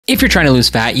if you're trying to lose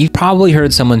fat, you've probably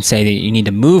heard someone say that you need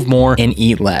to move more and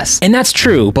eat less. And that's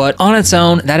true, but on its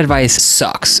own, that advice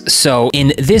sucks. So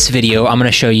in this video, I'm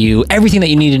gonna show you everything that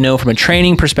you need to know from a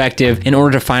training perspective in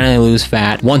order to finally lose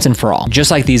fat once and for all,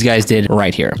 just like these guys did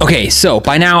right here. Okay, so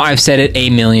by now I've said it a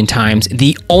million times.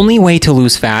 The only way to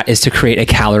lose fat is to create a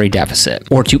calorie deficit,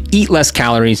 or to eat less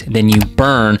calories than you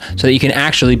burn so that you can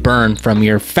actually burn from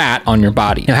your fat on your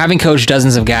body. Now, having coached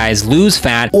dozens of guys lose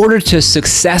fat, in order to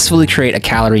successfully create a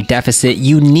calorie deficit,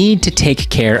 you need to take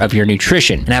care of your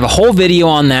nutrition. And I have a whole video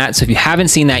on that, so if you haven't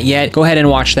seen that yet, go ahead and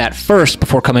watch that first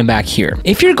before coming back here.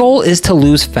 If your goal is to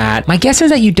lose fat, my guess is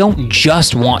that you don't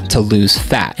just want to lose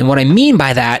fat. And what I mean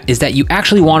by that is that you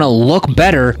actually want to look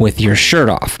better with your shirt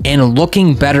off. And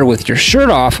looking better with your shirt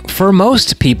off, for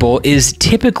most people, is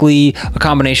typically a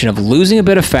combination of losing a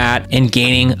bit of fat and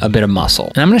gaining a bit of muscle.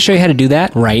 And I'm going to show you how to do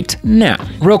that right now.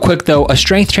 Real quick though, a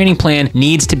strength training plan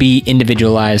needs to be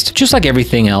individualized, just like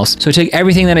everything else. So take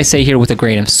everything that I say here with a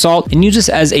grain of salt and use this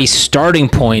as a starting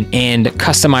point and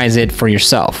customize it for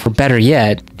yourself. Or better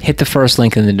yet, hit the first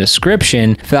link in the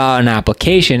description, fill out an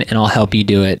application, and I'll help you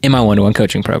do it in my one-to-one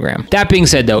coaching program. That being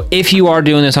said though, if you are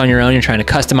doing this on your own, you're trying to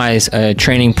customize a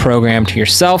training program to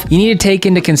yourself, you need to take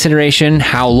into consideration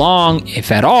how long,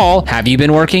 if at all, have you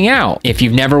been working out. If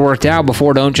you've never worked out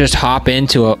before, don't just hop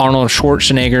into an Arnold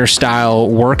Schwarzenegger style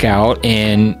workout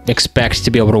and expect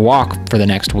to be able to walk for the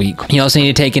next week. You also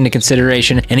need to take into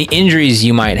consideration any injuries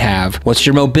you might have. What's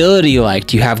your mobility like?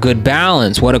 Do you have good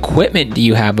balance? What equipment do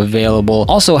you have available?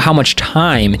 Also, how much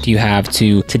time do you have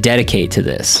to dedicate to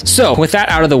this? So with that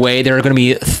out of the way, there are going to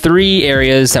be 3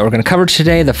 areas that we're going to cover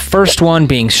today. The first one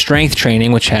being strength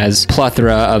training, which has a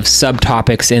plethora of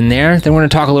subtopics in there. Then we're going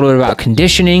to talk a little bit about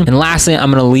conditioning. And lastly,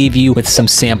 I'm going to leave you with some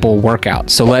sample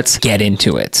workouts. So let's get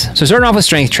into it. So starting off with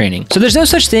strength training. So there's no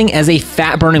such thing as a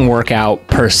fat burning workout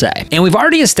per se. And we've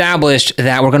already established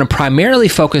that we're going to primarily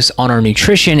focus on our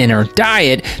nutrition and our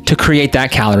diet to create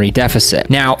that calorie deficit.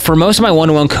 Now, for most of my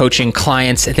one-to-one coaching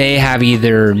clients, they have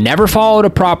either never followed a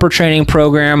proper training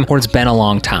program or it's been a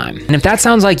long time. And if that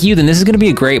sounds like you, then this is going to be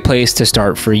a great place to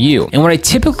start for you. And what I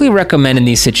typically recommend in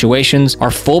these situations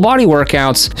are full body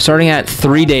workouts starting at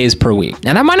 3 days per week.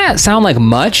 Now that might not sound like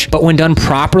much, but when done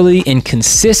properly and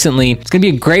consistently, it's going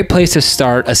to be a great place to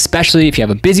start, especially if you have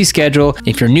a busy schedule,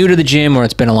 if you're new to the gym or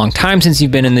it's been a long time since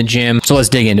you've been in the gym. So let's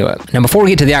dig into it. Now, before we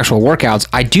get to the actual workouts,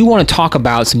 I do want to talk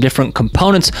about some different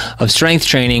components of strength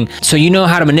training so you know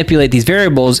how to manipulate these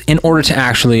variables in order to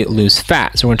actually lose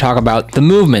fat. So we're going to talk about the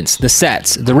movements, the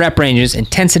sets, the rep ranges,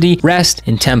 intensity, rest,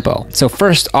 and tempo. So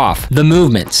first off, the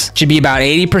movements should be about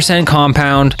 80%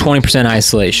 compound, 20%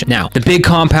 isolation. Now, the big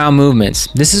compound movements,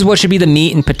 this is what should be the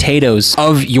meat and potatoes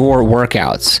of your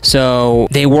workouts. So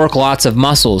they work lots of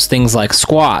muscles, things like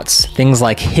squats, things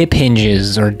like hip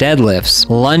hinges or deadlifts,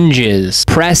 lunges,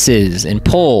 presses, and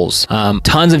pulls,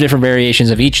 tons of different variations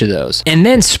of each of those. And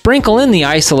then sprinkle in the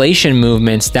isolation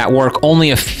movements that work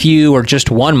only a few or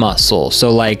just one muscle.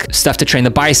 So like stuff to train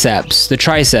the biceps, the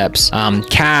triceps,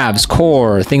 calves,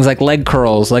 core, things like leg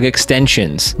curls, leg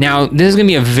extensions. Now, this is gonna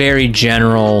be a very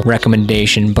general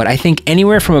recommendation, but I think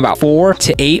anywhere from about 4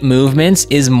 to 8 movements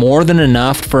is more than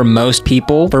enough for most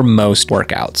people for most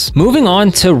workouts. Moving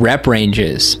on to rep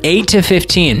ranges, 8 to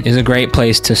 15 is a great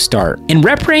place to start. And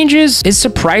rep ranges is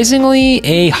surprisingly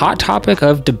a hot topic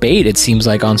of debate, it seems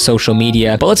like, on social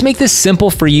media. But let's make this simple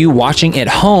for you watching at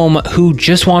home who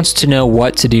just wants to know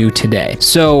what to do today.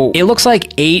 So it looks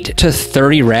like 8 to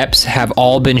 30 reps have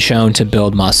all been shown to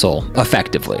build muscle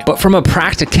effectively. But from a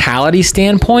practicality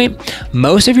standpoint,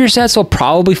 most of your sets will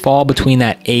probably fall between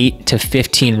that 8 to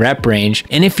 15 rep range.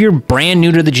 And if you're brand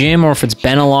new to the gym or if it's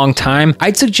been a long time,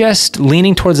 I'd suggest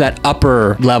leaning towards that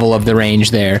upper level of the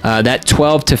range there, that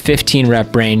 12 to 15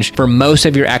 rep range for most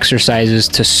of your exercises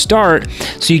to start,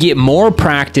 so you get more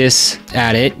practice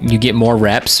at it, you get more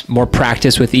reps, more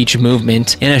practice with each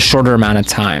movement in a shorter amount of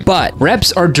time. But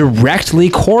reps are directly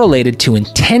correlated to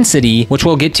intensity, which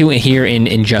we'll get to here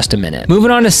in just a minute.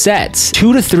 Moving on to sets,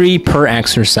 2 to 3 per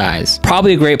exercise.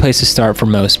 Probably a great place to start for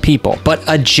most people. But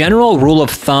a general rule of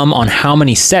thumb on how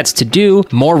many sets to do: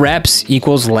 more reps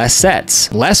equals less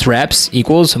sets. Less reps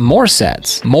equals more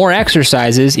sets. More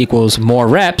exercises equals more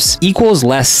reps equals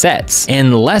less sets.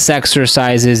 And less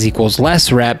exercises equals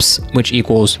less reps, which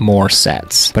equals more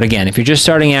sets. But again, if you're just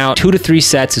starting out, 2 to 3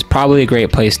 sets is probably a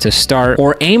great place to start,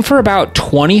 or aim for about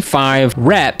 25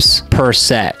 reps per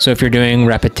set. So if you're doing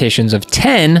repetitions of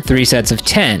 10, 3 sets of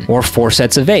 10, or 4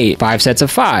 sets of 8, 5 sets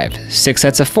of 5, 6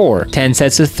 sets of 4, 10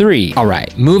 sets of 3. All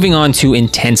right, moving on to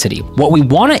intensity. What we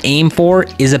want to aim for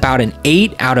is about an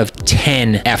 8 out of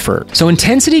 10 effort. So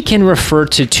intensity can refer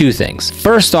to 2 things.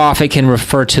 First off, it can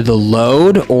refer to the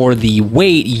load or for the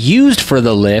weight used for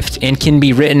the lift and can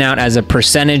be written out as a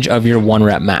percentage of your 1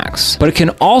 rep max. But it can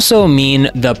also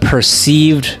mean the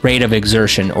perceived rate of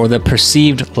exertion or the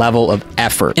perceived level of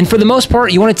effort. And for the most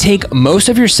part, you want to take most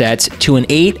of your sets to an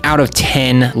 8 out of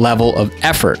 10 level of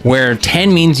effort, where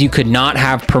 10 means you could not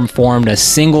have performed a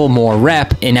single more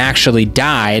rep and actually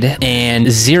died, and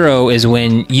 0 is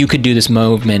when you could do this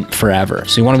movement forever.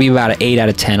 So you want to be about an 8 out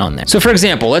of 10 on there. So for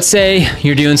example, let's say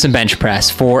you're doing some bench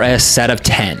press for a set of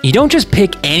 10. You don't just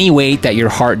pick any weight that your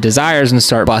heart desires and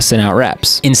start busting out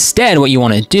reps. Instead, what you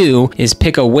want to do is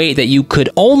pick a weight that you could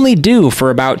only do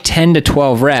for about 10 to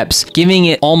 12 reps, giving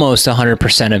it almost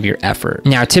 100% of your effort.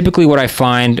 Now, typically what I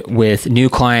find with new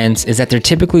clients is that they're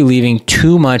typically leaving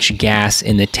too much gas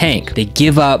in the tank. They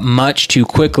give up much too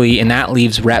quickly, and that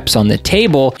leaves reps on the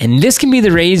table. And this can be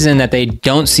the reason that they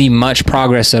don't see much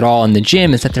progress at all in the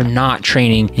gym, is that they're not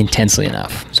training intensely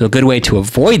enough. So a good way to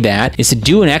avoid that is to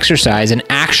do an exercise and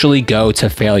actually go to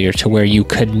failure, to where you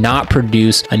could not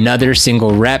produce another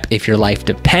single rep if your life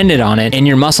depended on it, and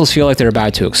your muscles feel like they're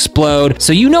about to explode.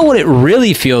 So you know what it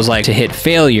really feels like to hit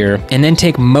failure, and then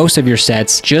take most of your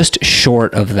sets just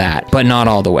short of that, but not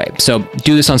all the way. So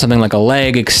do this on something like a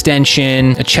leg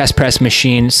extension, a chest press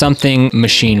machine, something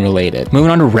machine related.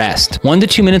 Moving on to rest. 1 to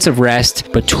 2 minutes of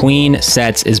rest between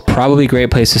sets is probably a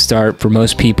great place to start for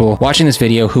most people watching this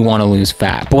video who want to lose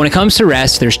fat. But when it comes to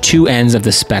rest, there's 2 ends of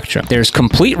the spectrum. There's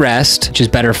complete rest, which is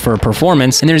better for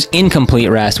performance, and there's incomplete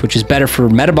rest, which is better for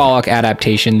metabolic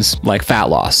adaptations like fat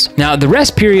loss. Now, the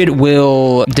rest period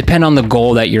will depend on the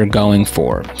goal that you're going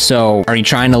for. So are you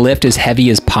trying to lift as heavy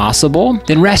as possible?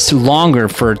 Then rest longer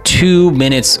for 2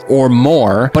 minutes or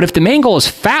more. But if the main goal is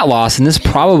fat loss, then this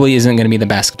probably isn't going to be the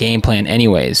best game plan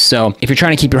anyways. So if you're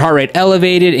trying to keep your heart rate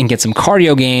elevated and get some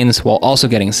cardio gains while also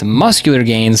getting some muscular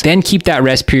gains, then keep that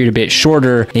rest period a bit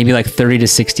shorter. Maybe like 30 to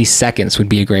 60 seconds would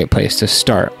be a great place to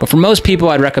start. But for most people,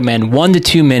 I'd recommend 1 to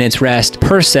 2 minutes rest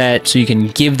per set so you can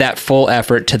give that full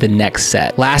effort to the next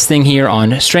set. Last thing here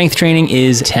on strength training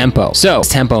is tempo. So what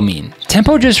does tempo mean?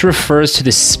 Tempo just refers to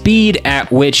the speed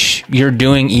at which you're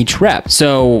doing each rep.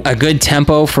 So a good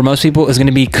tempo for most people is going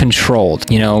to be controlled.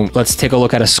 You know, let's take a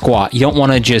look at a squat. You don't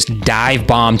want to just dive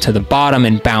bomb to the bottom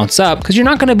and bounce up, because you're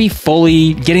not going to be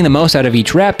fully getting the most out of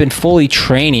each rep and fully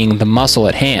training the muscle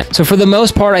at hand. So for the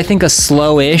most part, I think a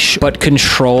slow-ish but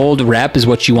controlled rep is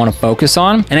what you want to focus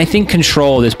on. And I think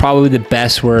controlled is probably the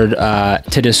best word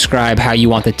to describe how you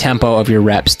want the tempo of your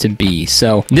reps to be.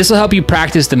 So this will help you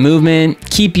practice the movement,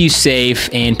 keep you safe,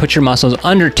 and put your muscles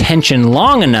under tension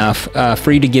long enough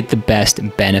for you to get the best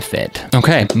benefit.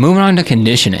 Okay, moving on to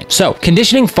conditioning. So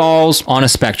conditioning falls on a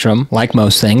spectrum, like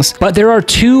most things, but there are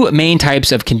 2 main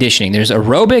types of conditioning. There's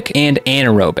aerobic and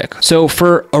anaerobic. So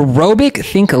for aerobic,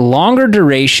 think longer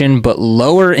duration but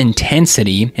lower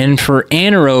intensity, and for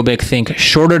anaerobic, think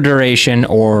shorter duration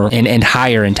and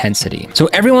higher intensity. So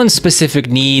everyone's specific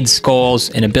needs, goals,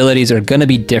 and abilities are going to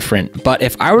be different, but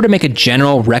if I were to make a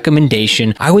general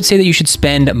recommendation, I would say that you should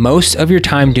spend most of your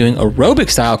time doing aerobic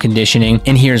style conditioning,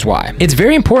 and here's why. It's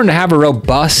very important to have a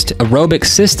robust aerobic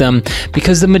system,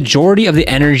 because the majority of the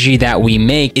energy that we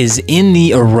make is in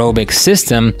the aerobic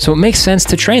system, so it makes sense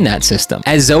to train that system.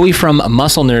 As Zoe from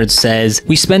Muscle Nerds says,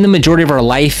 we spend the majority of our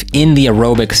life in the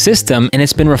aerobic system, and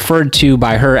it's been referred to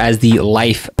by her as the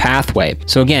life pathway.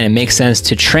 So again, it makes sense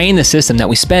to train the system that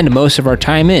we spend most of our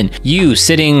time in. You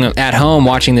sitting at home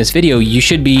watching this video, you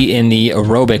should be in the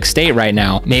aerobic state right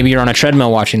now. Maybe you're on a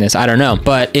treadmill watching this, I don't know.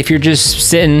 But if you're just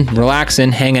sitting,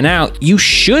 relaxing, hanging out, you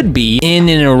should be in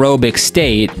an aerobic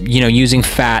state, you know, using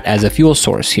fat as a fuel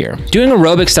source here. Doing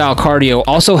aerobic style cardio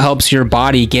also helps your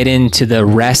body get into the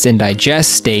rest and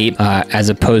digest state as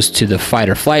opposed to the fight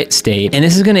or flight state. And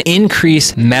this is going to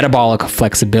increase metabolic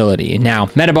flexibility. Now,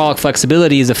 metabolic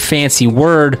flexibility is a fancy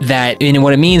word that, and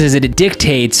what it means is that it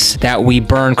dictates that we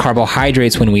burn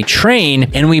carbohydrates when we train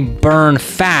and we burn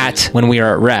fat when we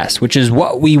are at rest, which is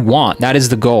what we want. That is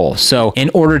the goal. So in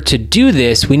order to do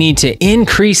this, we need to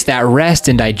increase that rest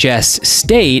and digest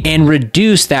state and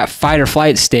reduce that fight or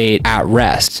flight state at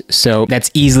rest. So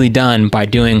that's easily done by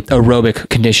doing aerobic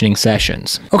conditioning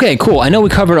sessions. Okay, cool. I know we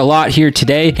covered a lot here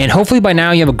today, and hopefully by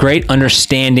now you have a great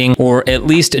understanding, or at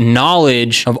least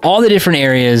knowledge, of all the different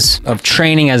areas of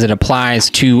training as it applies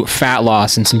to fat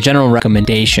loss and some general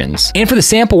recommendations. And for the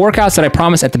sample workouts that I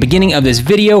promised at the beginning of this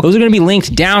video, those are going to be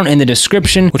linked down in the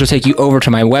description, which will take you over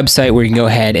to my website where you can go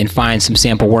ahead and find some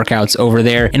sample workouts over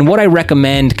there and what I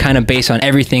recommend kind of based on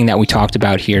everything that we talked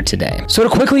about here today. So to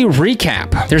quickly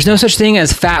recap, there's no such thing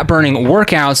as fat burning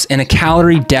workouts, and a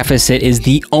calorie deficit is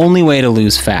the only way to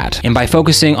lose fat. And by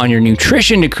focusing on your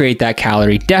nutrition to create that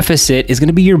calorie deficit is going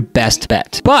to be your best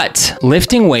bet. But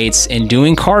lifting weights and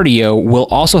doing cardio will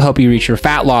also help you reach your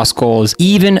fat loss goals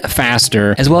even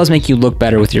faster, as well as make you look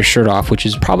better with your shirt off, which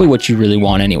is probably what you really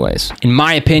want anyways. In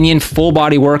my opinion, full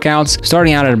body workouts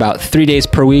starting out at about 3 days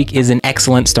per week is an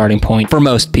excellent starting point for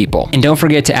most people. And don't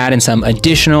forget to add in some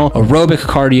additional aerobic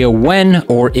cardio when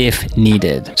or if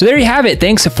needed. So there you have it.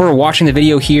 Thanks for watching the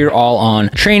video here all on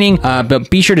training, but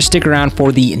be sure to stick around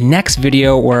for the next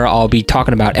video where I'll be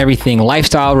talking about everything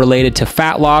lifestyle related to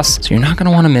fat loss, so you're not going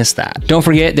to want to miss that. Don't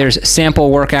forget, there's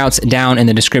sample workouts down in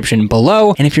the description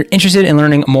below, and if you're interested in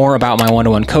learning more about my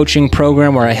one-to-one coaching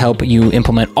program where I help you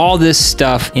implement all this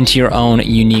stuff into your own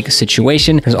unique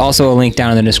situation, there's also a link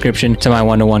down in the description to my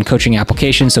one-to-one coaching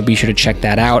application, so be sure to check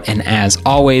that out. And as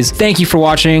always, thank you for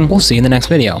watching. We'll see you in the next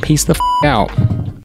video. Peace the f out.